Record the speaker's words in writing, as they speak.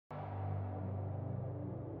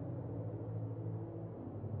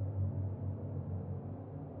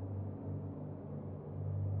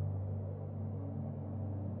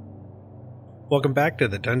Welcome back to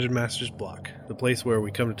the Dungeon Master's Block, the place where we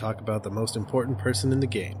come to talk about the most important person in the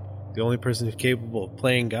game, the only person who's capable of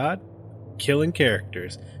playing God, killing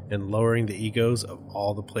characters, and lowering the egos of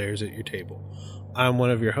all the players at your table. I'm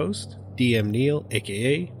one of your hosts, DM Neil,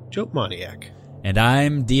 aka Joke Moniac. And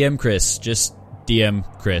I'm DM Chris, just DM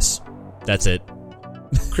Chris. That's it.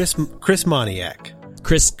 Chris Moniac.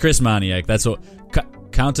 Chris Moniac. That's what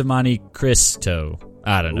Count of Monte Cristo.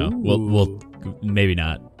 I don't know. We'll maybe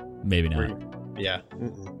not. Maybe not. Yeah.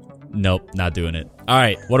 Nope, not doing it. All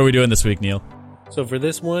right, what are we doing this week, Neil? So for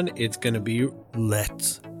this one, it's going to be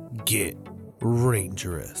Let's Get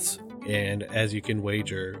Rangerous. And as you can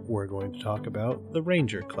wager, we're going to talk about the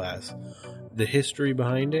Ranger class, the history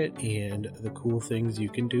behind it, and the cool things you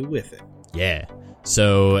can do with it. Yeah.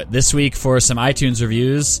 So this week for some iTunes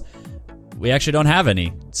reviews, we actually don't have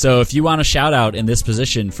any. So if you want a shout out in this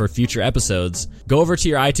position for future episodes, go over to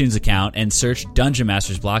your iTunes account and search Dungeon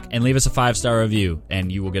Master's Block and leave us a 5-star review,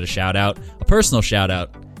 and you will get a shout out, a personal shout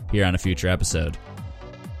out, here on a future episode.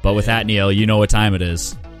 But with that, Neil, you know what time it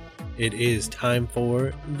is. It is time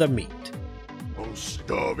for the meat. I'm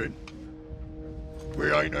starving.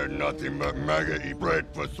 We ain't had nothing but maggoty bread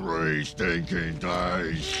for 3 stinking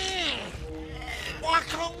days. Why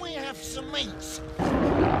can't we have some meat?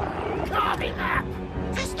 Carve it up!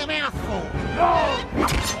 Just a mouthful!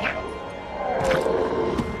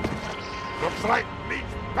 Looks like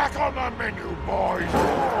meat's back on the menu, boys!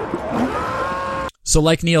 So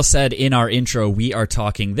like Neil said in our intro, we are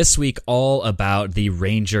talking this week all about the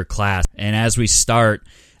Ranger class. And as we start,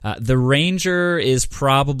 the Ranger is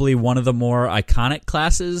probably one of the more iconic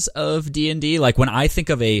classes of D&D. Like when I think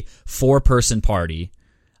of a 4-person party,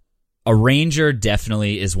 a Ranger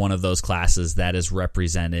definitely is one of those classes that is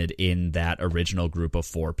represented in that original group of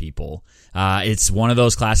 4 people. It's one of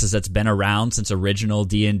those classes that's been around since original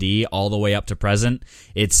D&D all the way up to present.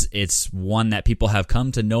 It's one that people have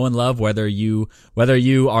come to know and love, whether you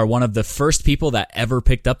are one of the first people that ever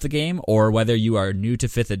picked up the game or whether you are new to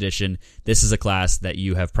 5th edition. This is a class that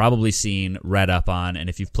you have probably seen, read up on, and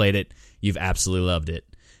if you've played it, you've absolutely loved it.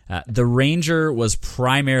 The Ranger was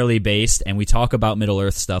primarily based, and we talk about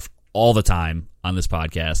Middle-earth stuff all the time on this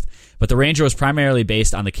podcast, but the Ranger was primarily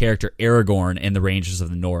based on the character Aragorn in the Rangers of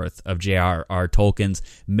the North of J.R.R. Tolkien's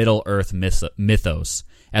Middle-earth mythos,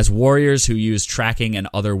 as warriors who use tracking and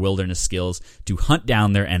other wilderness skills to hunt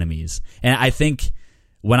down their enemies. And I think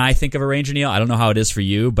when I think of a Ranger, Neil, I don't know how it is for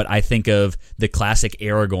you, but I think of the classic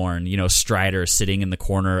Aragorn, Strider sitting in the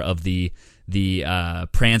corner of the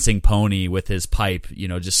prancing pony with his pipe,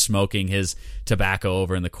 just smoking his tobacco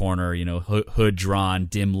over in the corner, hood drawn,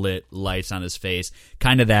 dim lit lights on his face,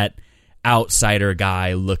 kind of that outsider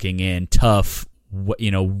guy looking in, tough,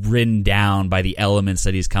 ridden down by the elements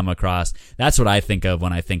that he's come across. That's what I think of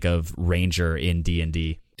when I think of Ranger in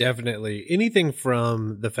D&D. Definitely. Anything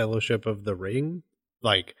from the Fellowship of the Ring,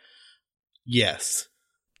 yes.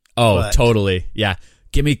 Oh, totally. Yeah.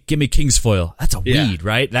 Give me Kingsfoil. That's a weed,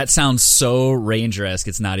 right? That sounds so Ranger-esque,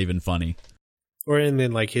 it's not even funny. And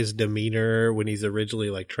then his demeanor when he's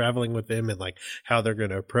originally traveling with them and how they're going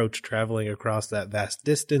to approach traveling across that vast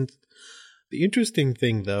distance. The interesting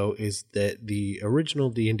thing though is that the original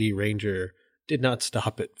D&D Ranger did not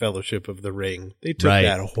stop at Fellowship of the Ring. They took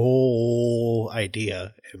that whole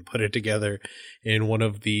idea and put it together in one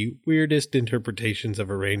of the weirdest interpretations of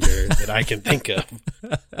a Ranger that I can think of.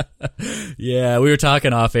 Yeah, we were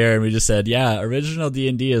talking off air and we just said, original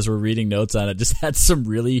D&D, as we're reading notes on it, just had some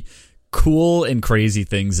really cool and crazy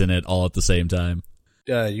things in it all at the same time.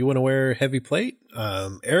 You want to wear heavy plate?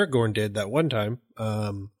 Aragorn did that one time.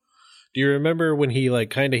 Do you remember when he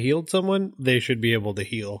kind of healed someone? They should be able to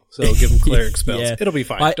heal. So give them cleric spells. Yeah. It'll be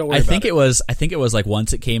fine. Don't worry about it. I think it was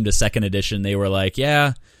once it came to 2nd edition, they were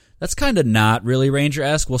that's kind of not really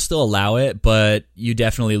Ranger-esque. We'll still allow it, but you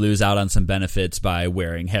definitely lose out on some benefits by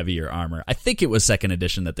wearing heavier armor. I think it was 2nd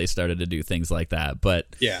edition that they started to do things like that. But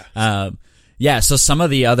so some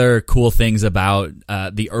of the other cool things about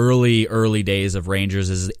the early days of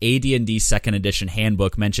Rangers is AD&D 2nd edition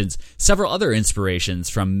handbook mentions several other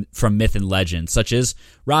inspirations from myth and legend, such as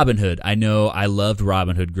Robin Hood. I know I loved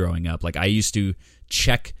Robin Hood growing up. I used to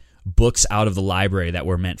check books out of the library that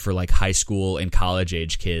were meant for high school and college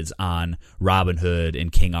age kids on Robin Hood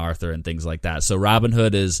and King Arthur and things like that. So Robin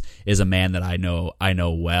Hood is a man that I know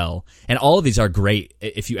well. And all of these are great.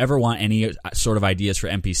 If you ever want any sort of ideas for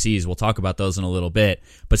NPCs, we'll talk about those in a little bit.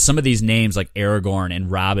 But some of these names like Aragorn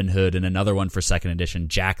and Robin Hood and another one for 2nd edition,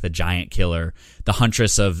 Jack the Giant Killer, the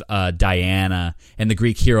Huntress of Diana, and the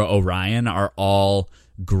Greek hero Orion are all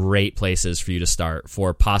great places for you to start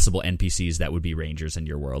for possible NPCs that would be Rangers in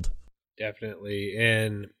your world. Definitely.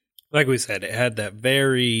 And Like we said, it had that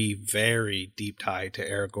very, very deep tie to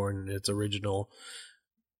Aragorn in its original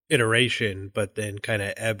iteration, but then kind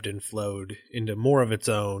of ebbed and flowed into more of its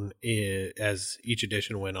own as each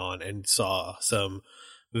edition went on, and saw some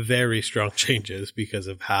very strong changes because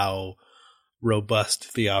of how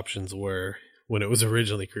robust the options were when it was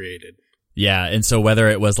originally created. Yeah, and so whether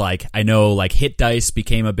it was like, I know like hit dice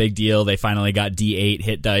became a big deal. They finally got D8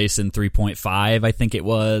 hit dice in 3.5, I think it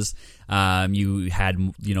was. You had,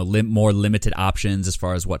 more limited options as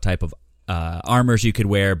far as what type of armors you could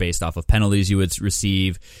wear based off of penalties you would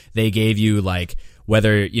receive. They gave you like,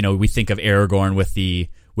 whether, we think of Aragorn with the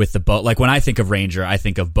bow. Like when I think of Ranger, I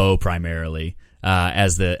think of bow primarily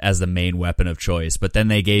as the main weapon of choice. But then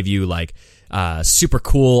they gave you like super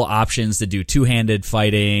cool options to do two-handed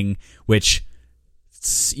fighting, which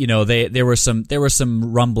there were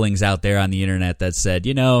some rumblings out there on the internet that said,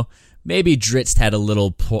 maybe Drizzt had a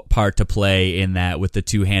little part to play in that with the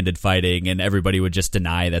two-handed fighting, and everybody would just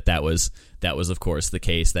deny that was of course the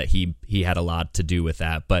case, that he had a lot to do with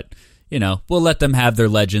that. But we'll let them have their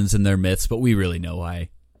legends and their myths, but we really know why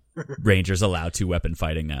Rangers allow two-weapon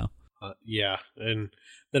fighting now. Yeah, and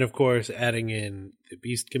then of course adding in the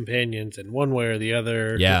beast companions, and one way or the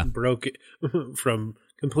other, from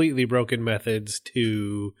completely broken methods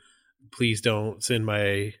to please don't send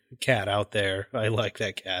my cat out there. I like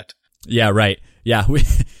that cat. Yeah, right. Yeah,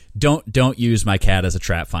 don't use my cat as a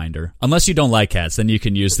trap finder. Unless you don't like cats, then you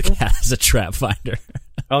can use the cat as a trap finder.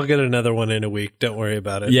 I'll get another one in a week. Don't worry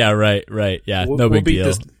about it. Yeah, right. Yeah, no big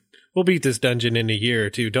deal. We'll beat this dungeon in a year or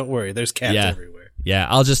two. Don't worry. There's cats everywhere. Yeah,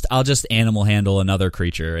 I'll just animal handle another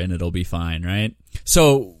creature and it'll be fine, right?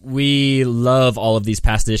 So we love all of these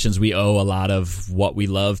past editions. We owe a lot of what we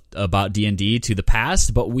love about D&D to the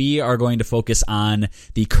past, but we are going to focus on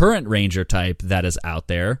the current Ranger type that is out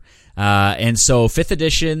there. And so 5th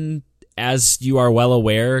edition, as you are well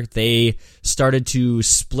aware, they started to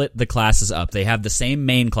split the classes up. They have the same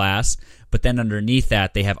main class, but then underneath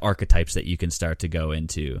that, they have archetypes that you can start to go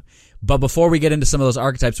into. But before we get into some of those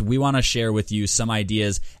archetypes, we want to share with you some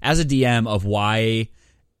ideas as a DM of why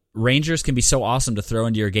Rangers can be so awesome to throw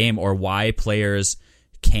into your game, or why players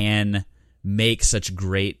can make such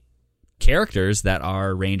great characters that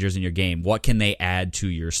are Rangers in your game. What can they add to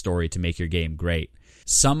your story to make your game great?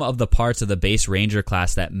 Some of the parts of the base Ranger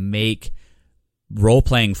class that make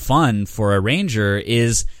role-playing fun for a Ranger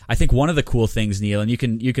is, I think one of the cool things, Neil, and you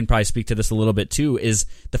can probably speak to this a little bit too, is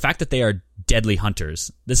the fact that they are deadly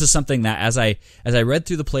hunters. This is something that as I read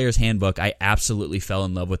through the player's handbook, I absolutely fell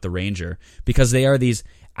in love with the Ranger, because they are these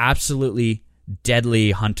absolutely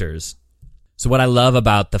deadly hunters. So what I love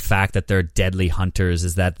about the fact that they're deadly hunters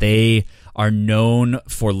is that they are known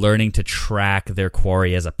for learning to track their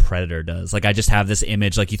quarry as a predator does. Like, I just have this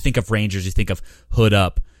image, like you think of Rangers, you think of hood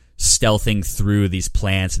up, stealthing through these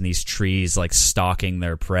plants and these trees, like stalking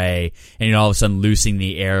their prey, and all of a sudden loosing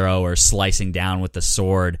the arrow or slicing down with the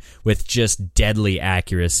sword with just deadly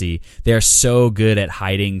accuracy. They're so good at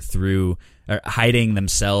hiding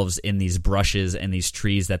themselves in these brushes and these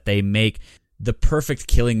trees that they make the perfect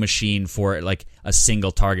killing machine for like a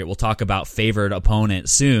single target. We'll talk about favored opponent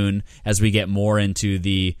soon as we get more into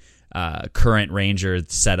the current Ranger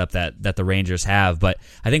setup that the Rangers have. But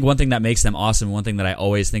I think one thing that makes them awesome, one thing that I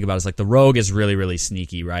always think about is like the Rogue is really, really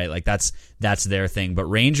sneaky, right? Like that's their thing. But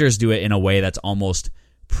Rangers do it in a way that's almost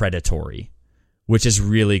predatory, which is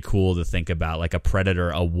really cool to think about, like a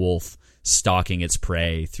predator, a wolf stalking its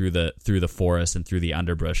prey through the forest and through the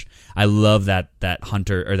underbrush. I love that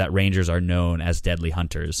hunter, or that Rangers are known as deadly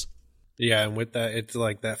hunters. Yeah, and with that, it's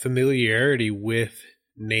like that familiarity with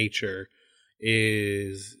nature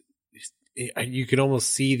is, you can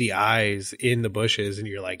almost see the eyes in the bushes, and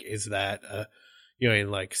you're like, is that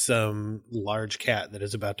in like some large cat that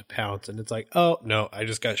is about to pounce? And it's like, oh no, I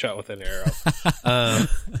just got shot with an arrow.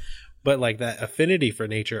 But like that affinity for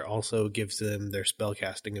nature also gives them their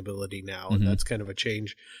spellcasting ability now, and that's kind of a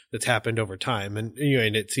change that's happened over time. And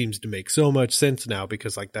and it seems to make so much sense now,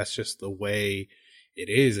 because like that's just the way it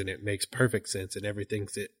is, and it makes perfect sense. And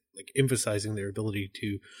everything's like emphasizing their ability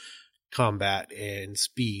to combat and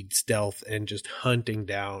speed, stealth, and just hunting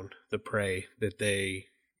down the prey that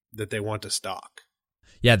they want to stalk.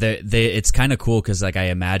 Yeah, it's kind of cool, because like I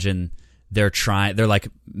imagine they're like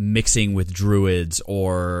mixing with druids,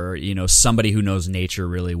 or somebody who knows nature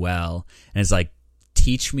really well, and it's like,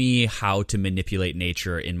 teach me how to manipulate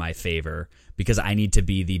nature in my favor, because I need to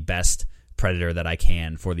be the best predator that I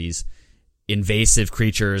can for these invasive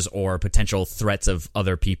creatures or potential threats of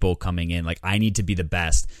other people coming in. Like, I need to be the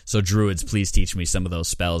best. So druids, please teach me some of those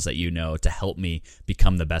spells that to help me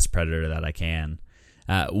become the best predator that I can.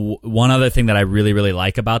 One other thing that I really, really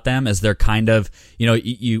like about them is they're kind of,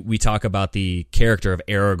 we talk about the character of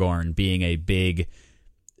Aragorn being a big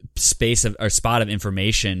spot of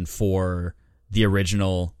information for the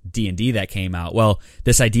original D&D that came out. Well,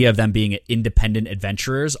 this idea of them being independent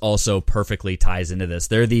adventurers also perfectly ties into this.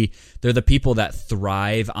 They're the people that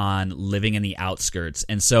thrive on living in the outskirts.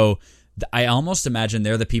 And so I almost imagine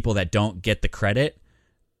they're the people that don't get the credit.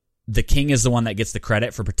 The king is the one that gets the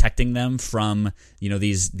credit for protecting them from,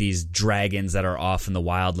 these dragons that are off in the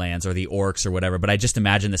wildlands or the orcs or whatever. But I just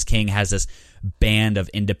imagine this king has this band of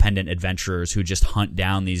independent adventurers who just hunt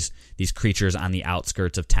down these creatures on the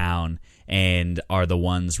outskirts of town and are the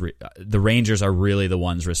ones. The rangers are really the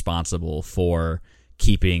ones responsible for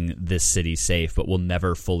keeping this city safe, but will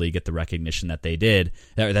never fully get the recognition that they did,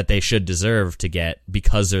 that they should deserve to get,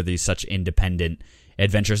 because they're these such independent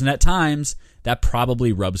adventures. And at times that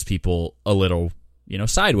probably rubs people a little,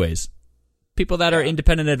 sideways. People that are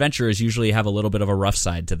independent adventurers usually have a little bit of a rough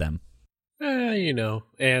side to them.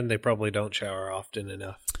 And they probably don't shower often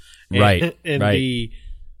enough. Right. And right.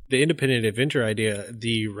 The independent adventure idea,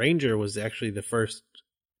 the ranger was actually the first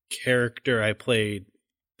character I played,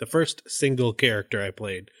 the first single character I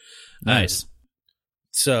played. Nice.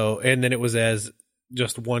 And then it was as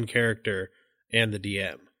just one character and the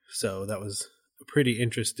DM. So that was a pretty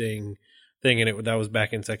interesting thing, and that was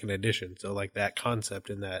back in second edition. So like that concept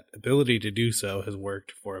and that ability to do so has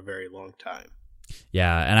worked for a very long time.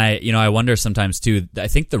 Yeah, and I wonder sometimes too. I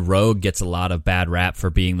think the rogue gets a lot of bad rap for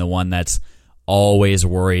being the one that's always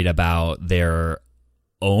worried about their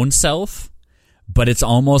own self. But it's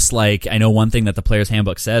almost like, I know one thing that the player's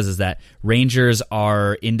handbook says is that rangers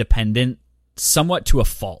are independent somewhat to a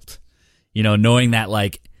fault. Knowing that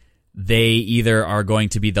like they either are going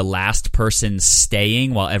to be the last person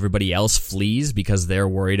staying while everybody else flees because they're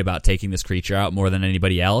worried about taking this creature out more than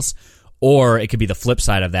anybody else, or it could be the flip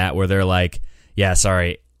side of that where they're like, yeah,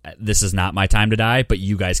 sorry, this is not my time to die, but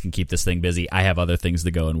you guys can keep this thing busy. I have other things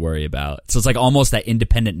to go and worry about. So it's like almost that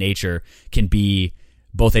independent nature can be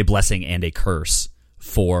both a blessing and a curse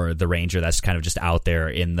for the ranger that's kind of just out there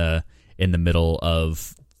in the middle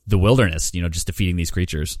of the wilderness, just defeating these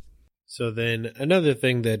creatures. So then another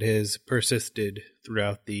thing that has persisted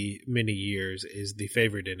throughout the many years is the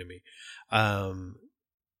favorite enemy.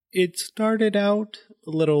 It started out a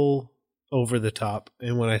little over the top,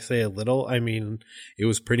 and when I say a little, I mean it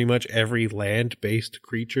was pretty much every land-based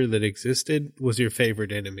creature that existed was your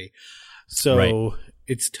favorite enemy. So right.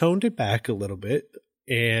 It's toned it back a little bit,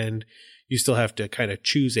 and you still have to kind of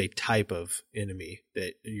choose a type of enemy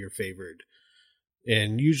that you're favored.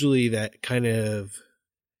 And usually that kind of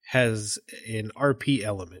has an RP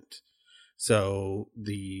element. So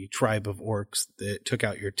the tribe of orcs that took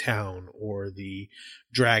out your town, or the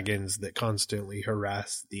dragons that constantly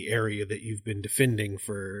harass the area that you've been defending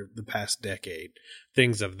for the past decade,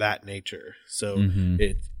 things of that nature. So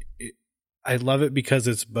I love it because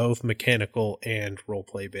it's both mechanical and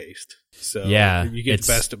roleplay based. So yeah, you get the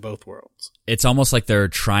best of both worlds. It's almost like they're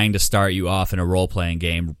trying to start you off in a role-playing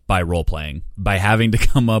game by role-playing, by having to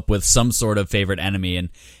come up with some sort of favorite enemy. And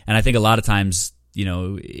I think a lot of times,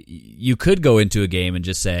 you could go into a game and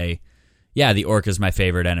just say, yeah, the orc is my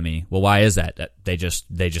favorite enemy. Well, why is that? They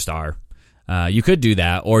just are. You could do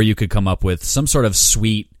that, or you could come up with some sort of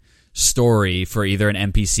sweet story for either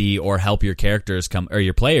an NPC or help your characters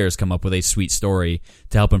your players come up with a sweet story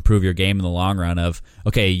to help improve your game in the long run of,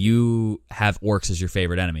 okay, you have orcs as your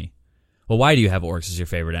favorite enemy. Well, why do you have orcs as your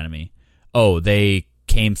favorite enemy? Oh, they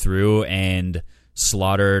came through and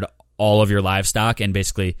slaughtered all of your livestock and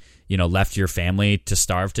basically, left your family to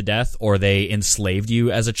starve to death, or they enslaved you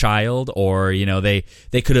as a child, or, they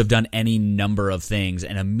could have done any number of things,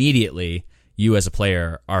 and immediately you as a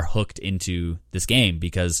player are hooked into this game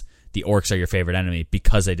because the orcs are your favorite enemy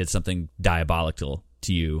because they did something diabolical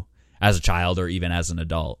to you as a child or even as an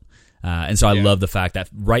adult. And so I love the fact that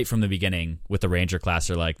right from the beginning with the ranger class,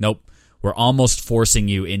 they're like, nope, we're almost forcing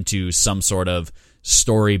you into some sort of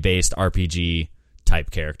story-based RPG type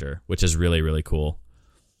character, which is really, really cool.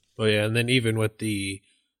 Oh yeah, and then even with the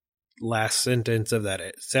last sentence of that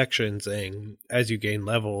section saying, as you gain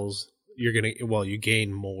levels, you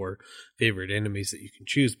gain more favorite enemies that you can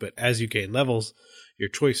choose, but as you gain levels, your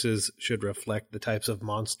choices should reflect the types of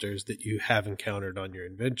monsters that you have encountered on your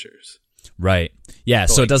adventures. Right. Yeah,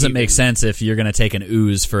 so it doesn't make sense if you're going to take an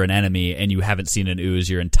ooze for an enemy and you haven't seen an ooze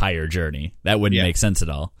your entire journey. That wouldn't make sense at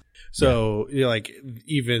all. So,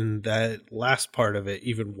 even that last part of it,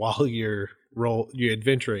 even while you're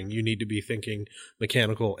adventuring, you need to be thinking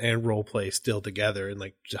mechanical and role play still together,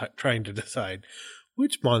 and trying to decide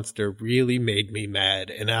which monster really made me mad,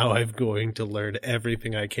 and now I'm going to learn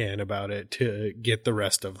everything I can about it to get the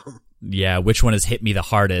rest of them. Yeah, which one has hit me the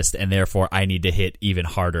hardest, and therefore I need to hit even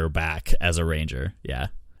harder back as a ranger. Yeah.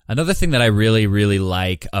 Another thing that I really, really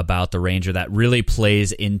like about the ranger that really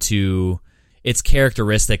plays into its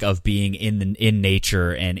characteristic of being in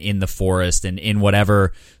nature and in the forest and in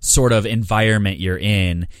whatever sort of environment you're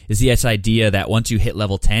in is this idea that once you hit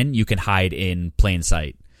level 10, you can hide in plain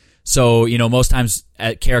sight. So, most times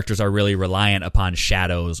characters are really reliant upon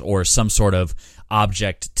shadows or some sort of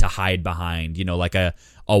object to hide behind, like a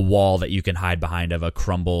wall that you can hide behind of a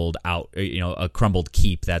crumbled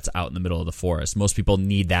keep that's out in the middle of the forest. Most people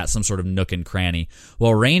need that, some sort of nook and cranny.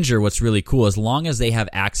 Well, ranger, what's really cool, as long as they have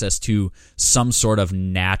access to some sort of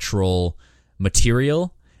natural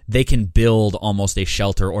material, they can build almost a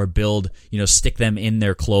shelter or build, stick them in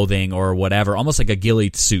their clothing or whatever, almost like a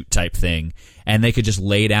ghillie suit type thing. And they could just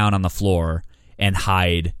lay down on the floor and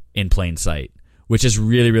hide in plain sight, which is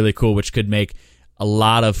really, really cool, which could make a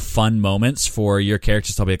lot of fun moments for your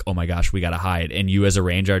characters to be like, oh my gosh, we gotta hide. And you as a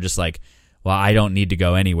ranger are just like, well, I don't need to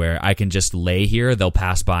go anywhere. I can just lay here, they'll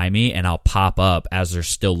pass by me, and I'll pop up as they're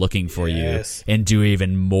still looking for you and do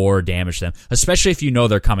even more damage to them. Especially if you know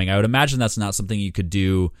they're coming. I would imagine that's not something you could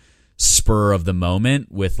do spur of the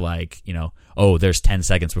moment with there's 10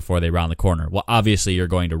 seconds before they round the corner. Well, obviously you're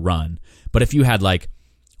going to run. But if you had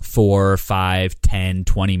 4, 5, 10,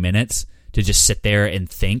 20 minutes to just sit there and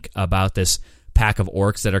think about this pack of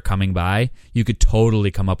orcs that are coming by, you could totally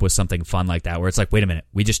come up with something fun like that where it's like, wait a minute,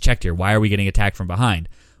 we just checked here. Why are we getting attacked from behind?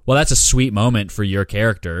 Well, that's a sweet moment for your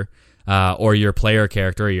character or your player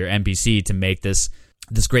character or your NPC to make this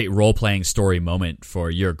great role-playing story moment for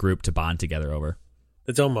your group to bond together over.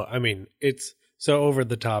 It's almost, it's so over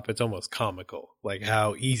the top, it's almost comical, like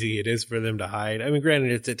how easy it is for them to hide.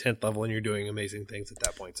 Granted, it's at 10th level and you're doing amazing things at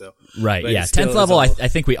that point. So right, yeah. 10th level, I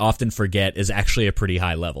think we often forget is actually a pretty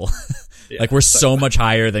high level. Yeah, we're so much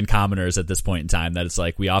higher than commoners at this point in time that it's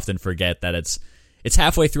we often forget that it's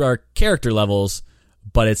halfway through our character levels,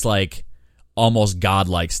 but it's almost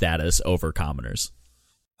godlike status over commoners.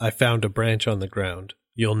 I found a branch on the ground.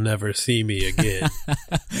 You'll never see me again.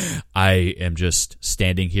 I am just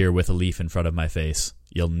standing here with a leaf in front of my face.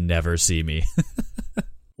 You'll never see me.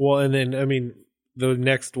 Well, and then, the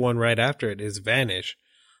next one right after it is Vanish.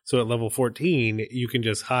 So at level 14, you can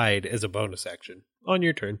just hide as a bonus action on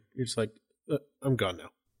your turn. You're just I'm gone now.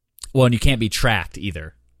 Well, and you can't be tracked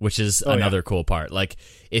either, which is another cool part.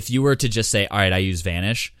 If you were to just say, all right, I use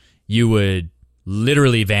Vanish, you would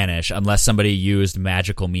literally vanish unless somebody used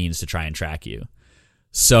magical means to try and track you.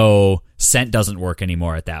 So scent doesn't work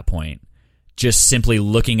anymore at that point. Just simply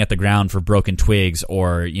looking at the ground for broken twigs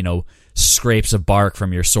or, scrapes of bark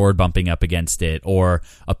from your sword bumping up against it or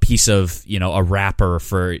a piece of, a wrapper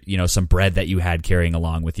for, some bread that you had carrying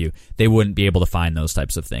along with you. They wouldn't be able to find those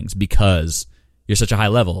types of things because you're such a high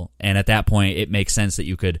level. And at that point, it makes sense that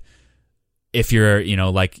you could, if you're,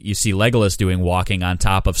 like you see Legolas doing walking on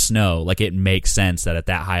top of snow, it makes sense that at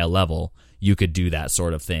that high a level, you could do that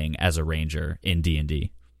sort of thing as a ranger in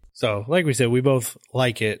D&D. So, like we said, we both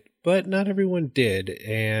like it, but not everyone did,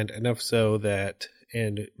 and enough so that,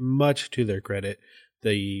 and much to their credit,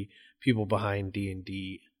 the people behind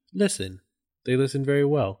D&D listen. They listen very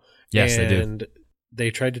well. Yes, they do. And they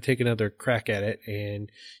tried to take another crack at it,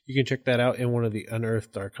 and you can check that out in one of the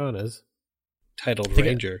Unearthed Arcanas titled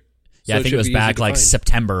Ranger. I think it was back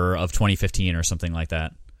September of 2015 or something like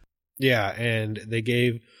that. Yeah, and they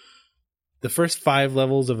gave the first 5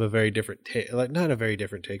 levels of a very different take, not a very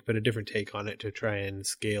different take, but a different take on it to try and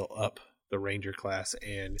scale up the Ranger class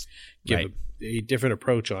and give a different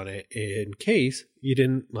approach on it in case you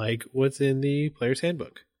didn't like what's in the player's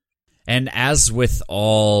handbook. And as with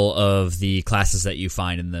all of the classes that you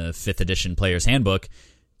find in the 5th edition player's handbook,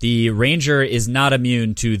 the Ranger is not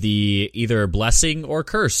immune to the either blessing or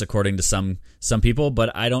curse, according to some people,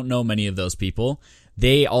 but I don't know many of those people.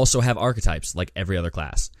 They also have archetypes like every other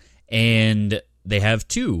class. And they have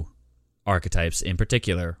 2 archetypes in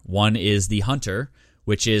particular. One is the Hunter,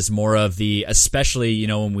 which is more of the, especially,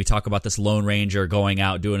 when we talk about this Lone Ranger going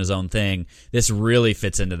out doing his own thing, this really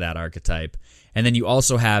fits into that archetype. And then you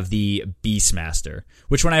also have the Beastmaster,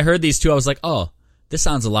 which when I heard these 2, I was like, oh, this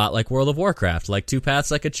sounds a lot like World of Warcraft, like 2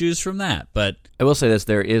 paths I could choose from that. But I will say this,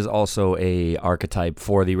 there is also a archetype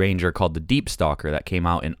for the Ranger called the Deep Stalker that came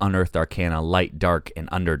out in Unearthed Arcana Light, Dark, and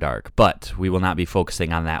Underdark. But we will not be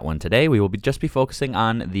focusing on that one today. We will just be focusing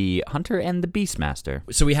on the Hunter and the Beastmaster.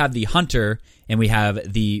 So we have the Hunter and we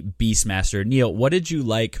have the Beastmaster. Neil, what did you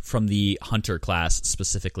like from the Hunter class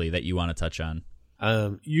specifically that you want to touch on?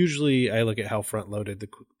 Usually I look at how front-loaded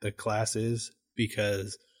the class is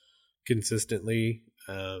because consistently.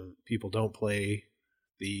 People don't play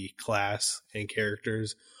the class and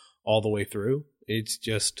characters all the way through. It's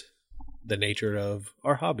just the nature of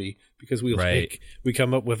our hobby, because we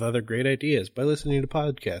come up with other great ideas by listening to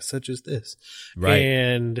podcasts such as this,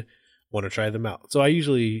 and want to try them out. So I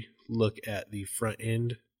usually look at the front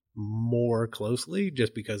end more closely,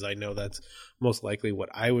 just because I know that's most likely what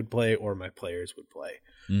I would play or my players would play.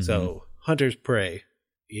 Mm-hmm. So Hunter's Prey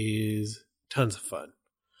is tons of fun.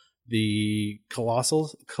 The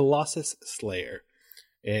Colossus Slayer.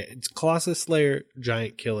 It's Colossus Slayer,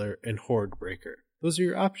 Giant Killer, and Horde Breaker. Those are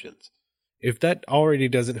your options. If that already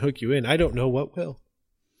doesn't hook you in, I don't know what will.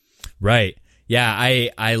 Right. Yeah,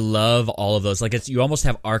 I love all of those. Like, you almost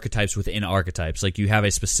have archetypes within archetypes. Like, you have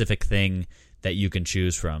a specific thing that you can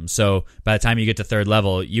choose from. So by the time you get to 3rd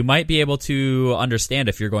level, you might be able to understand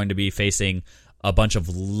if you're going to be facing a bunch of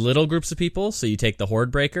little groups of people, so you take the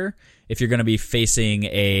Horde Breaker. If you're going to be facing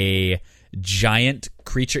a giant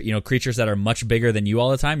creature, creatures that are much bigger than you all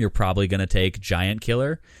the time, you're probably going to take Giant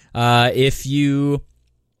Killer. If you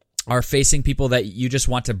are facing people that you just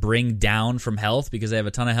want to bring down from health because they have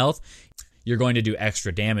a ton of health, you're going to do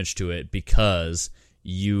extra damage to it because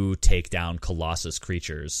you take down Colossus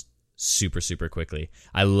creatures super, super quickly.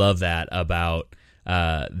 I love that about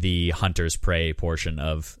the Hunter's Prey portion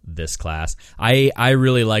of this class. I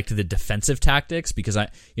really liked the defensive tactics because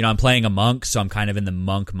I'm playing a monk, so I'm kind of in the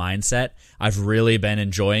monk mindset. I've really been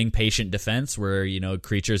enjoying patient defense, where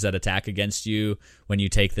creatures that attack against you when you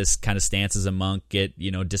take this kind of stance as a monk get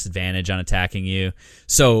disadvantage on attacking you.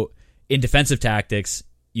 So in defensive tactics,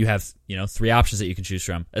 you have 3 options that you can choose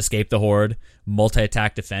from: escape the horde,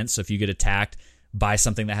 multi-attack defense. So if you get attacked by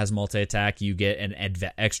something that has multi-attack, you get an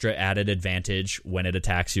extra added advantage when it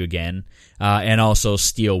attacks you again. And also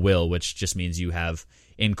Steel Will, which just means you have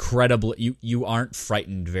you aren't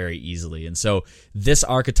frightened very easily. And so this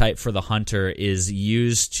archetype for the hunter is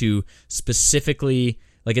used to specifically,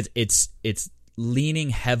 like, it's leaning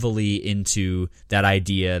heavily into that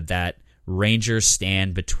idea that rangers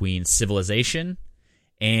stand between civilization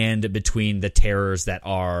and between the terrors that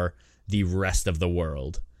are the rest of the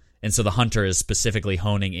world. And so the hunter is specifically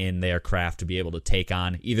honing in their craft to be able to take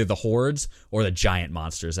on either the hordes or the giant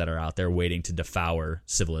monsters that are out there waiting to devour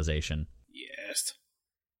civilization. Yes.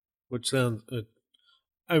 Which sounds,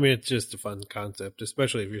 it's just a fun concept,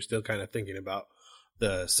 especially if you're still kind of thinking about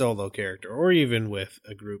the solo character or even with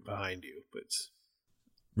a group behind you. But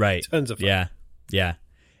it's tons of fun. Yeah.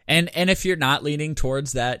 And if you're not leaning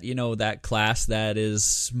towards that, that class that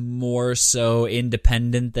is more so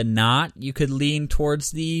independent than not, you could lean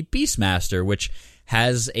towards the Beastmaster, which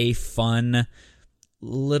has a fun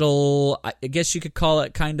little, I guess you could call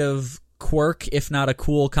it kind of quirk, if not a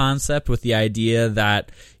cool concept, with the idea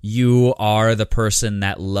that you are the person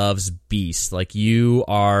that loves beasts. Like, you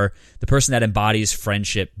are the person that embodies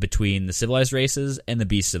friendship between the civilized races and the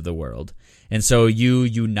beasts of the world. And so you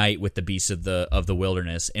unite with the beasts of the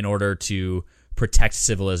wilderness in order to protect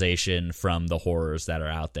civilization from the horrors that are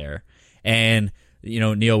out there. And,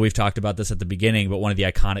 Neil, we've talked about this at the beginning, but one of the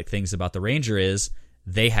iconic things about the Ranger is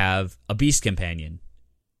they have a beast companion.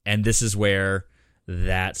 And this is where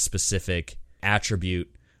that specific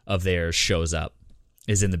attribute of theirs shows up,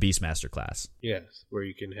 is in the Beastmaster class. Yes, where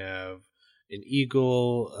you can have an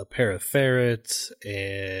eagle, a pair of ferrets,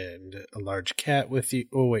 and a large cat with you.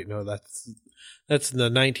 Oh wait, no, that's the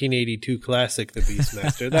 1982 classic, the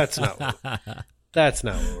Beastmaster. That's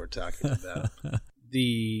not what we're talking about.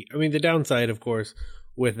 The downside, of course,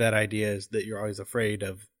 with that idea is that you're always afraid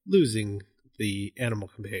of losing the animal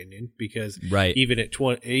companion, because even at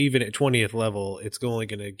 20th level, it's only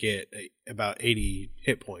going to get about 80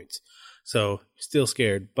 hit points. So still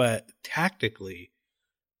scared, but tactically,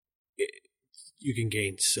 you can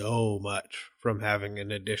gain so much from having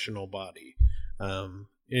an additional body.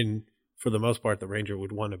 For the most part, the ranger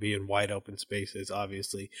would want to be in wide open spaces,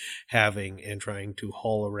 obviously, having and trying to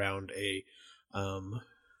haul around a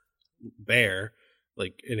bear.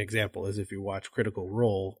 Like, an example is if you watch Critical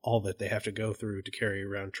Role, all that they have to go through to carry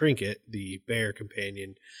around Trinket, the bear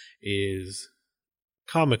companion, is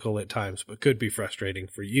comical at times, but could be frustrating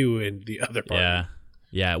for you and the other party.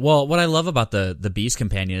 Yeah. Well, what I love about the beast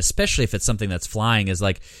companion, especially if it's something that's flying, is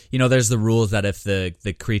like, there's the rules that if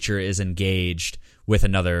the creature is engaged with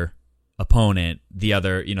another opponent, the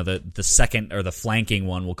other, the second or the flanking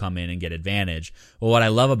one will come in and get advantage. Well, what I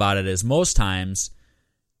love about it is most times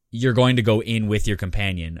you're going to go in with your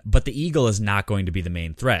companion, but the eagle is not going to be the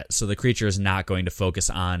main threat. So the creature is not going to focus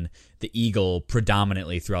on the eagle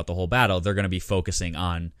predominantly throughout the whole battle. They're going to be focusing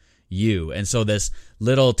on you. And so this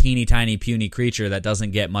little teeny tiny puny creature that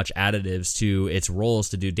doesn't get much additives to its rolls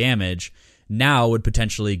to do damage now would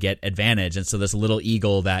potentially get advantage. And so this little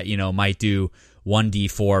eagle that, might do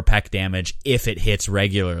 1d4 peck damage if it hits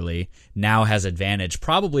regularly, now has advantage,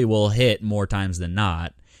 probably will hit more times than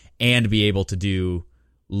not, and be able to do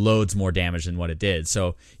loads more damage than what it did.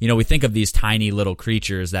 So, we think of these tiny little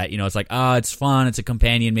creatures that, it's like, it's fun, it's a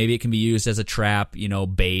companion, maybe it can be used as a trap,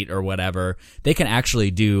 bait or whatever. They can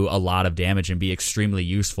actually do a lot of damage and be extremely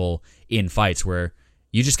useful in fights where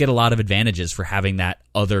you just get a lot of advantages for having that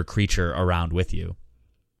other creature around with you.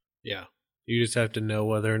 Yeah. You just have to know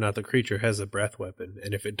whether or not the creature has a breath weapon.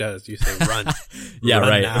 And if it does, you say run. Yeah, run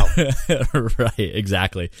right. Now. Right,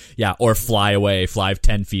 exactly. Yeah, or fly away, fly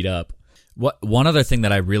 10 feet up. One other thing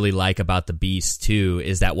that I really like about the beast too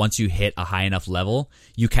is that once you hit a high enough level,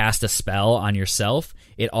 you cast a spell on yourself.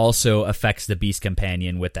 It also affects the beast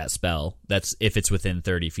companion with that spell. That's if it's within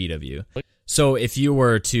 30 feet of you. So if you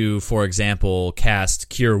were to, for example, cast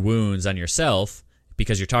Cure Wounds on yourself,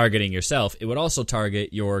 because you're targeting yourself, it would also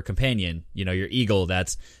target your companion, your eagle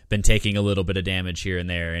that's been taking a little bit of damage here and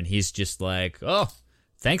there. And he's just like, oh,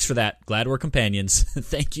 thanks for that. Glad we're companions.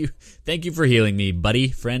 Thank you for healing me, buddy,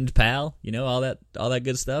 friend, pal, all that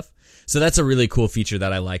good stuff. So that's a really cool feature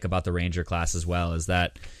that I like about the Ranger class as well, is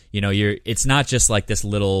that, it's not just like this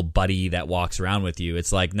little buddy that walks around with you.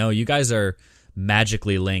 It's like, no, you guys are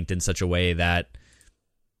magically linked in such a way that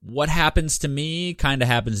what happens to me kind of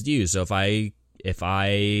happens to you. So if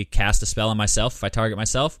I cast a spell on myself, if I target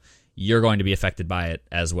myself, you're going to be affected by it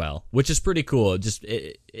as well, which is pretty cool.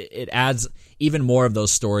 It adds even more of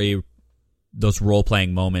those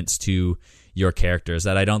role-playing moments to your characters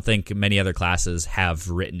that I don't think many other classes have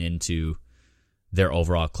written into their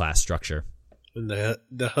overall class structure. And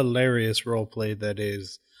the hilarious roleplay that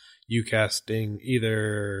is you casting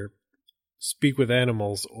either speak with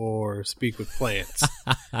animals or speak with plants,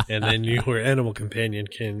 and then your animal companion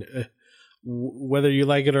can, whether you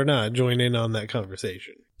like it or not, join in on that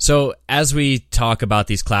conversation. So as we talk about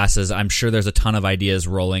these classes, I'm sure there's a ton of ideas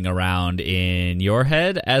rolling around in your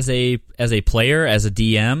head as a player, as a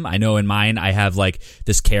DM. I know in mine, I have like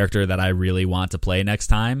this character that I really want to play next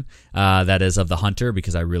time. That is of the Hunter,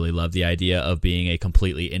 because I really love the idea of being a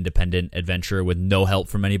completely independent adventurer with no help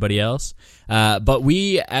from anybody else. But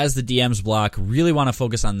we, as the DM's block, really want to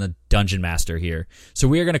focus on the Dungeon Master here. So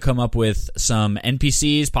we are going to come up with some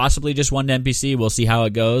NPCs, possibly just one NPC. We'll see how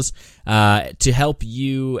it goes, to help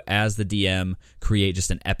you as the DM create just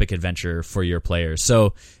an epic adventure for your players.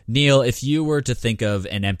 So, Neil, if you were to think of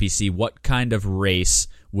an NPC, what kind of race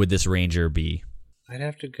would this ranger be? I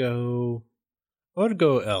would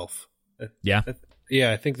go elf. Yeah?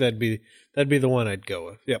 Yeah, I think that'd be the one I'd go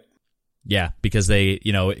with. Yep. Yeah, because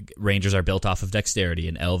rangers are built off of dexterity,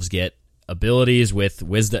 and elves get abilities with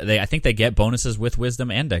wisdom. I think they get bonuses with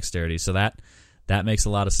wisdom and dexterity, so that makes a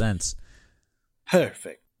lot of sense.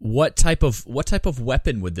 Perfect. What type of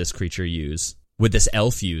weapon would this creature use? Would this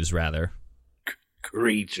elf use, rather?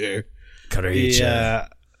 Creature. Yeah.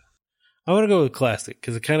 I want to go with classic,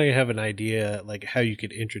 because I kind of have an idea like how you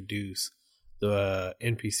could introduce the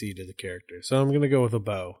NPC to the character. So I'm going to go with a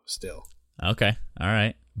bow still. Okay. All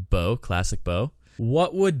right. Bow. Classic bow.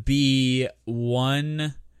 What would be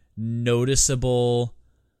one noticeable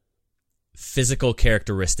physical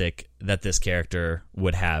characteristic that this character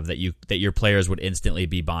would have that your players would instantly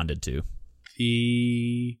be bonded to?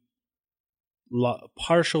 The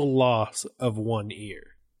partial loss of one ear.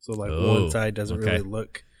 So one side doesn't really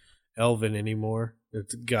look elven anymore.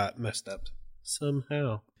 It's got messed up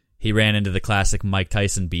somehow. He ran into the classic Mike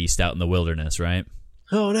Tyson beast out in the wilderness, right?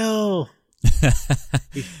 Oh no.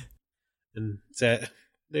 And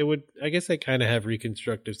I guess they kind of have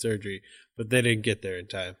reconstructive surgery, but they didn't get there in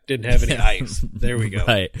time. Didn't have any ice. There we go.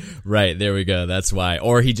 Right. There we go. That's why.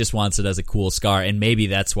 Or he just wants it as a cool scar, and maybe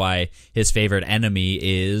that's why his favorite enemy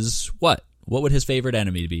is what? What would his favorite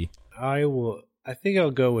enemy be? I think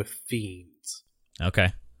I'll go with fiends.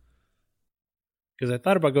 Okay. Because I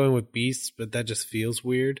thought about going with beasts, but that just feels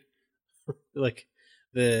weird. Like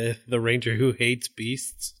the ranger who hates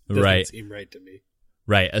beasts doesn't seem right to me.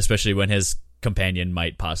 Right, especially when his companion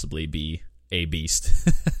might possibly be a beast.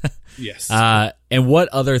 Yes. And what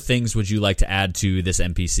other things would you like to add to this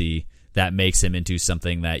NPC that makes him into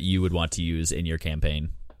something that you would want to use in your campaign?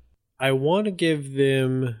 I want to give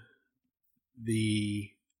them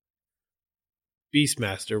the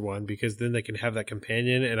Beastmaster one, because then they can have that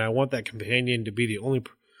companion, and I want that companion to be the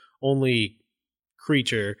only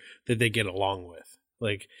creature that they get along with.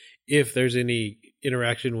 Like, if there's any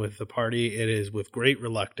interaction with the party, it is with great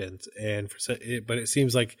reluctance, but it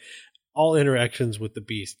seems like all interactions with the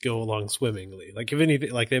beast go along swimmingly. Like, if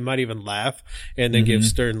anything, like they might even laugh and then give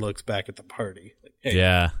stern looks back at the party. Like,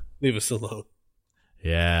 hey, leave us alone.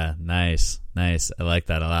 Yeah, nice. I like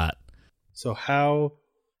that a lot. So how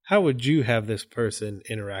would you have this person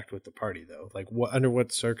interact with the party though? Like under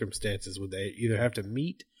what circumstances would they either have to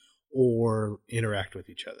meet or interact with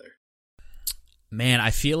each other? Man,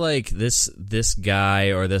 I feel like this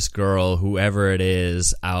guy or this girl, whoever it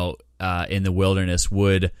is out in the wilderness,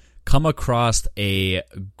 would come across a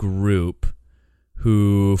group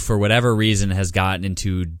who, for whatever reason, has gotten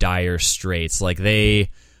into dire straits. Like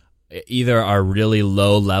they either are really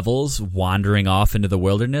low levels wandering off into the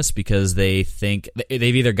wilderness because they think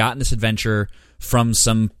they've either gotten this adventure from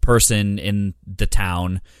some person in the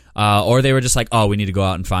town, or they were just like, oh, we need to go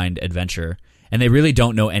out and find adventure. And they really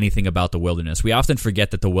don't know anything about the wilderness. We often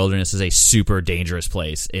forget that the wilderness is a super dangerous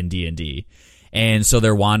place in D&D. And so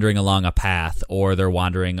they're wandering along a path, or they're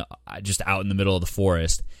wandering just out in the middle of the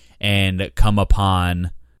forest and come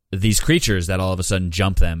upon these creatures that all of a sudden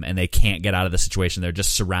jump them, and they can't get out of the situation. They're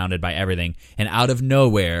just surrounded by everything. And out of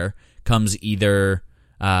nowhere comes either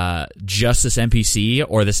just this NPC,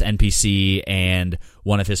 or this NPC and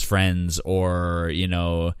one of his friends, or,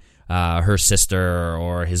 her sister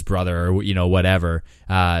or his brother, or, whatever,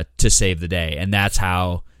 to save the day. And that's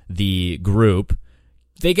how the group,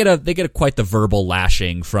 they get a quite the verbal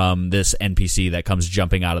lashing from this NPC that comes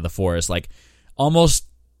jumping out of the forest, like almost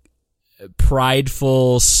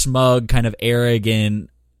prideful, smug, kind of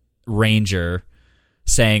arrogant ranger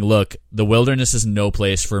saying, look, the wilderness is no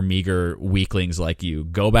place for meager weaklings like you.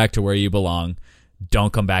 Go back to where you belong.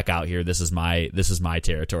 Don't come back out here. This is my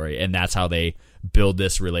territory. And that's how they build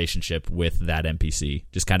this relationship with that NPC,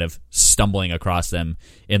 just kind of stumbling across them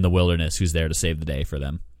in the wilderness, who's there to save the day for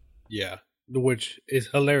them. Yeah, which is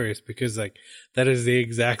hilarious because like that is the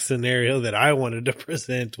exact scenario that I wanted to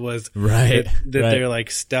present, was right that they're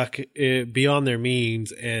like stuck beyond their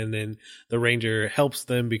means, and then the ranger helps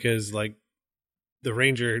them because like the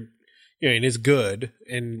ranger is good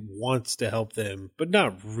and wants to help them, but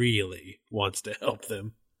not really wants to help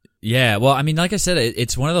them. Yeah, well, I mean, like I said,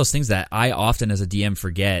 it's one of those things that I often as a DM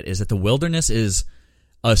forget, is that the wilderness is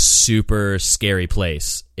a super scary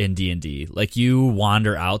place in D&D. Like, you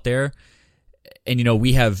wander out there, and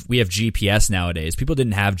we have GPS nowadays. People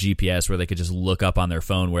didn't have GPS where they could just look up on their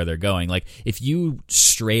phone where they're going. Like, if you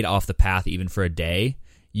strayed off the path even for a day,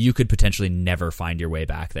 you could potentially never find your way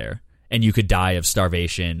back there. And you could die of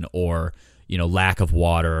starvation, or, lack of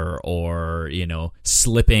water, or,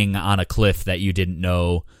 slipping on a cliff that you didn't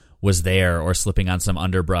know was there, or slipping on some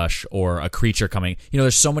underbrush, or a creature coming.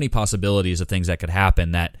 There's so many possibilities of things that could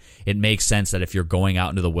happen that it makes sense that if you're going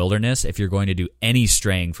out into the wilderness, if you're going to do any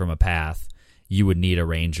straying from a path, you would need a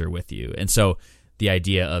ranger with you. And so the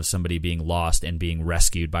idea of somebody being lost and being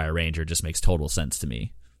rescued by a ranger just makes total sense to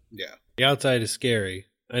me. Yeah. The outside is scary.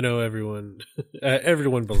 I know everyone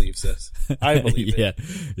believes this. I believe it.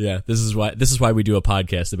 Yeah. This is why we do a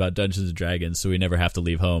podcast about Dungeons and Dragons, so we never have to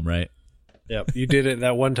leave home, right? Yep. You did it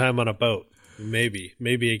that one time on a boat. Maybe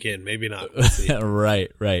again, maybe not. We'll see.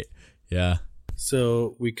 Right. Yeah.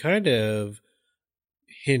 So we kind of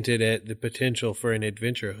hinted at the potential for an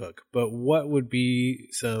adventure hook, but what would be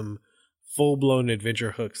some full-blown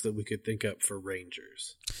adventure hooks that we could think up for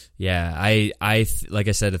rangers? Yeah, I like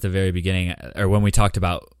I said at the very beginning, or when we talked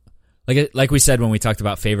about, like we said when we talked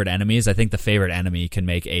about favorite enemies, I think the favorite enemy can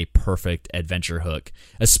make a perfect adventure hook,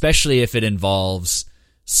 especially if it involves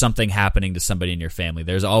something happening to somebody in your family.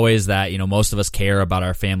 There's always that, most of us care about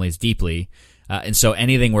our families deeply, and so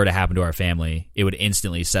anything were to happen to our family, it would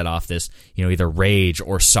instantly set off this, either rage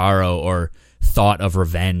or sorrow or thought of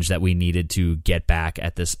revenge that we needed to get back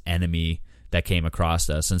at this enemy that came across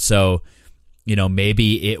us. And so,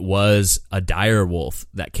 maybe it was a dire wolf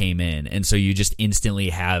that came in, and so you just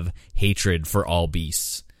instantly have hatred for all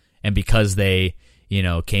beasts. And because they,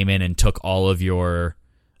 came in and took all of your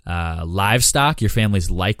livestock, your family's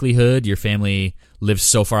livelihood, your family lived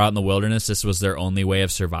so far out in the wilderness, this was their only way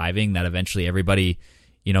of surviving, that eventually everybody,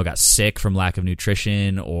 got sick from lack of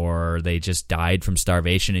nutrition, or they just died from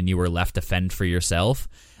starvation, and you were left to fend for yourself,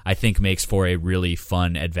 I think makes for a really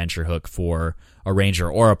fun adventure hook for a ranger,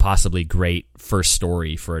 or a possibly great first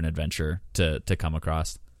story for an adventure to come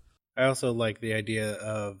across. I also like the idea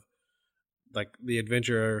of like the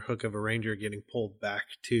adventure hook of a ranger getting pulled back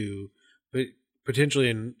to potentially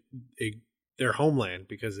in their homeland,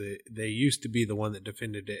 because they used to be the one that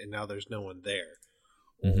defended it, and now there's no one there.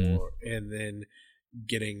 Mm-hmm. And then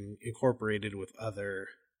getting incorporated with other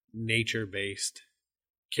nature-based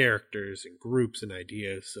characters and groups and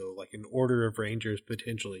ideas. So like an order of rangers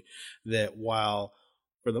potentially, that while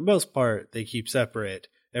for the most part they keep separate,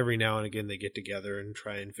 every now and again they get together and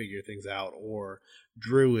try and figure things out. Or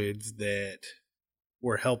druids that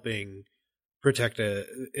were helping protect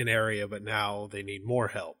an area, but now they need more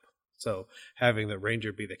help. So having the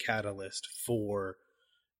ranger be the catalyst for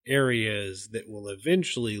areas that will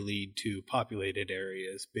eventually lead to populated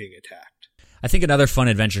areas being attacked. I think another fun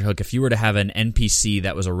adventure hook, if you were to have an NPC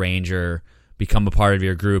that was a ranger become a part of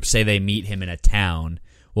your group, say they meet him in a town,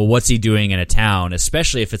 well, what's he doing in a town,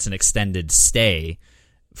 especially if it's an extended stay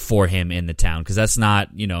for him in the town? Because that's not,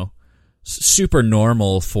 super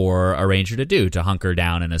normal for a ranger to do, to hunker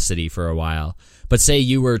down in a city for a while. But say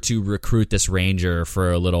you were to recruit this ranger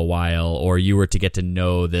for a little while, or you were to get to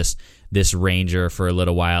know this ranger for a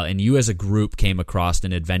little while, and you as a group came across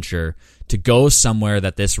an adventure to go somewhere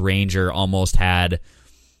that this ranger almost had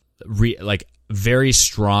very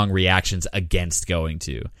strong reactions against going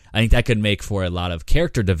to. I think that could make for a lot of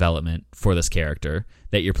character development for this character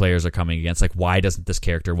that your players are coming against. Like, why doesn't this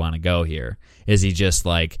character want to go here? Is he just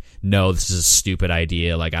like, no, this is a stupid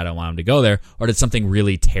idea, like I don't want him to go there? Or did something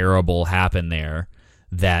really terrible happen there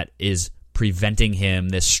that is preventing him,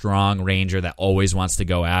 this strong ranger that always wants to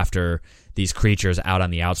go after these creatures out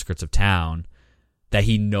on the outskirts of town, that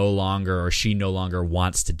he no longer, or she no longer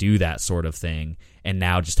wants to do that sort of thing, and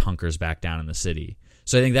now just hunkers back down in the city?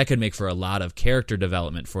 So I think that could make for a lot of character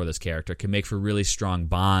development for this character, could make for really strong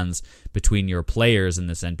bonds between your players and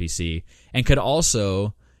this NPC, and could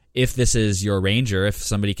also, if this is your ranger, if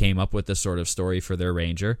somebody came up with this sort of story for their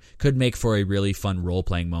ranger, could make for a really fun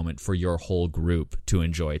role-playing moment for your whole group to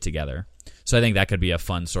enjoy together. So I think that could be a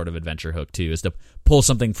fun sort of adventure hook too, is to pull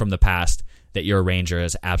something from the past that your ranger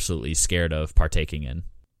is absolutely scared of partaking in.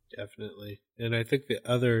 Definitely. And I think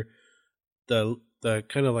the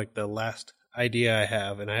kind of like the last idea I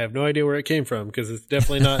have, and I have no idea where it came from because it's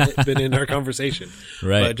definitely not been in our conversation,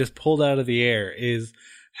 right? But just pulled out of the air, is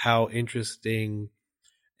how interesting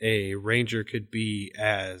a ranger could be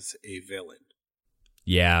as a villain.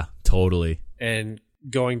 Yeah, totally. And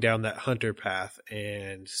going down that hunter path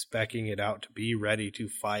and speccing it out to be ready to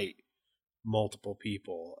fight multiple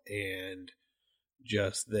people, and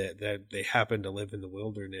just that they happen to live in the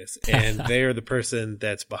wilderness, and they're the person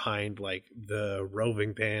that's behind like the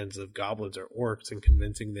roving bands of goblins or orcs and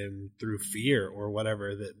convincing them through fear or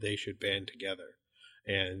whatever that they should band together,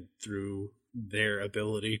 and through their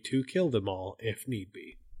ability to kill them all if need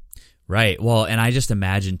be. Right. Well, and I just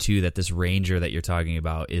imagine too that this ranger that you're talking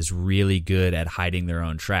about is really good at hiding their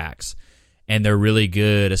own tracks. And they're really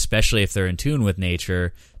good, especially if they're in tune with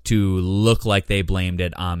nature, to look like they blamed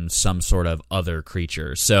it on some sort of other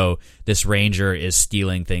creature. So this ranger is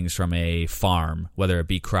stealing things from a farm, whether it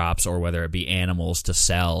be crops or whether it be animals, to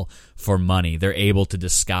sell for money. They're able to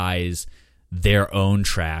disguise their own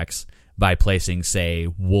tracks by placing, say,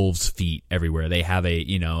 wolves' feet everywhere. They have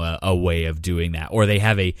a way of doing that. Or they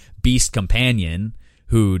have a beast companion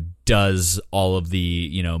who does all of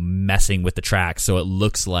the, messing with the tracks, so it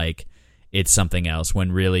looks like it's something else,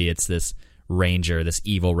 when really it's this ranger, this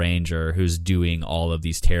evil ranger, who's doing all of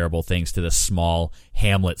these terrible things to this small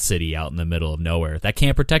hamlet city out in the middle of nowhere that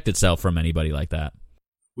can't protect itself from anybody like that.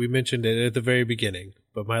 We mentioned it at the very beginning,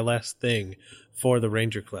 but my last thing for the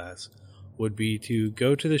ranger class would be to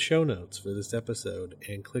go to the show notes for this episode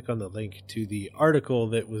and click on the link to the article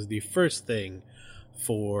that was the first thing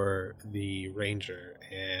for the ranger,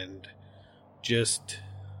 and just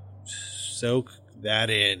soak that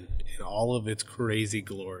in all of its crazy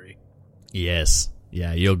glory. Yes.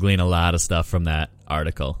 Yeah, you'll glean a lot of stuff from that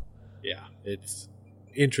article. Yeah, it's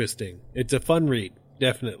interesting. It's a fun read,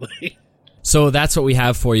 definitely. So that's what we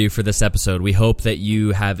have for you for this episode. We hope that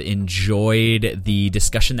you have enjoyed the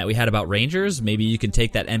discussion that we had about Rangers. Maybe you can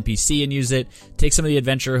take that NPC and use it, take some of the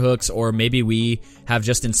adventure hooks, or maybe we have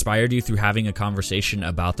just inspired you through having a conversation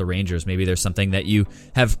about the Rangers. Maybe there's something that you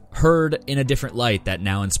have heard in a different light that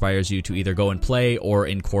now inspires you to either go and play or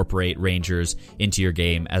incorporate Rangers into your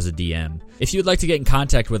game as a DM. If you'd like to get in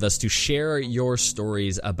contact with us to share your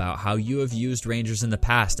stories about how you have used Rangers in the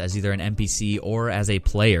past as either an NPC or as a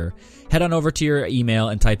player, head on over to your email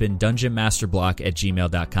and type in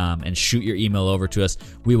dungeonmasterblock@gmail.com and shoot your email over to us.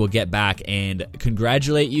 We will get back and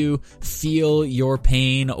congratulate you, feel your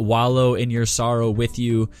pain, wallow in your sorrow with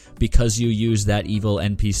you because you used that evil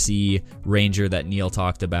NPC ranger that Neil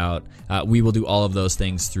talked about. We will do all of those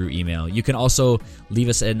things through email. You can also leave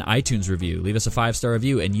us an iTunes review, leave us a 5-star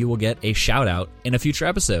review, and you will get a shout out in a future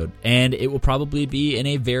episode. And it will probably be in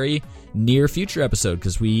a very near future episode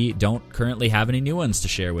because we don't currently have any new ones to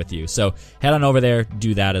share with you. So head on over there,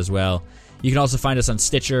 do that as well. You can also find us on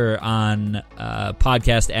Stitcher, on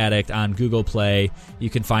Podcast Addict, on Google Play. You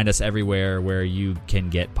can find us everywhere where you can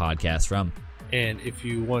get podcasts from. And if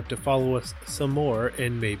you want to follow us some more,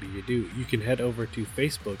 and maybe you do, you can head over to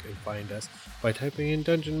Facebook and find us by typing in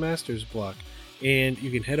Dungeon Masters Block. And you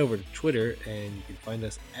can head over to Twitter and you can find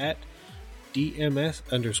us at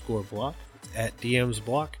DMS_block. It's at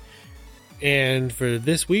DMsBlock. And for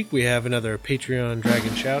this week, we have another Patreon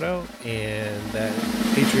Dragon shout out. And that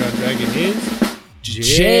Patreon Dragon is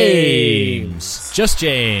James. Just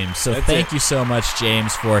James. So thank you so much,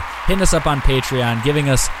 James, for hitting us up on Patreon, giving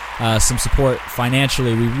us some support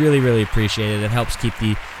financially. We really, really appreciate it. It helps keep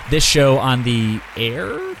this show on the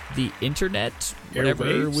air, the internet,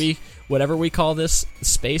 whatever we call this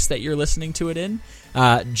space that you're listening to it in.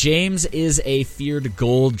 James is a feared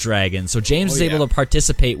gold dragon. So James is able to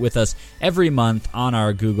participate with us every month on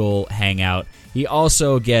our Google Hangout. He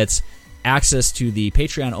also gets access to the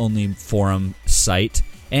Patreon-only forum site,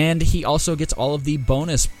 and he also gets all of the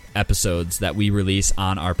bonus episodes that we release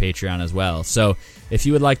on our Patreon as well. So if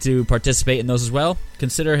you would like to participate in those as well,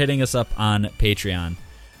 consider hitting us up on Patreon.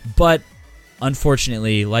 But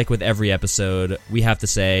unfortunately, like with every episode, we have to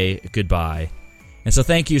say goodbye. And so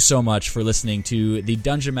thank you so much for listening to the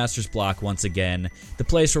Dungeon Masters Block once again, the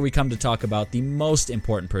place where we come to talk about the most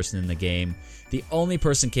important person in the game, the only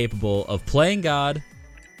person capable of playing God,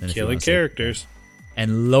 killing characters,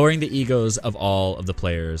 and lowering the egos of all of the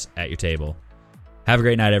players at your table. Have a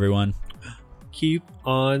great night, everyone. Keep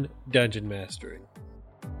on dungeon mastering.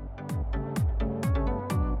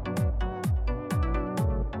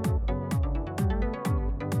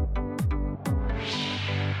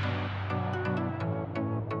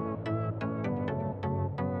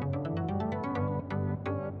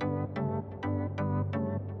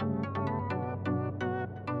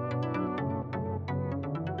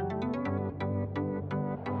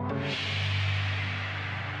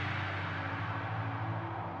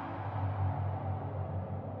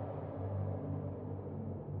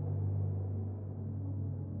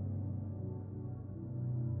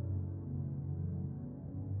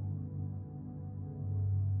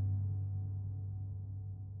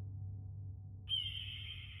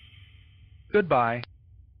 Goodbye.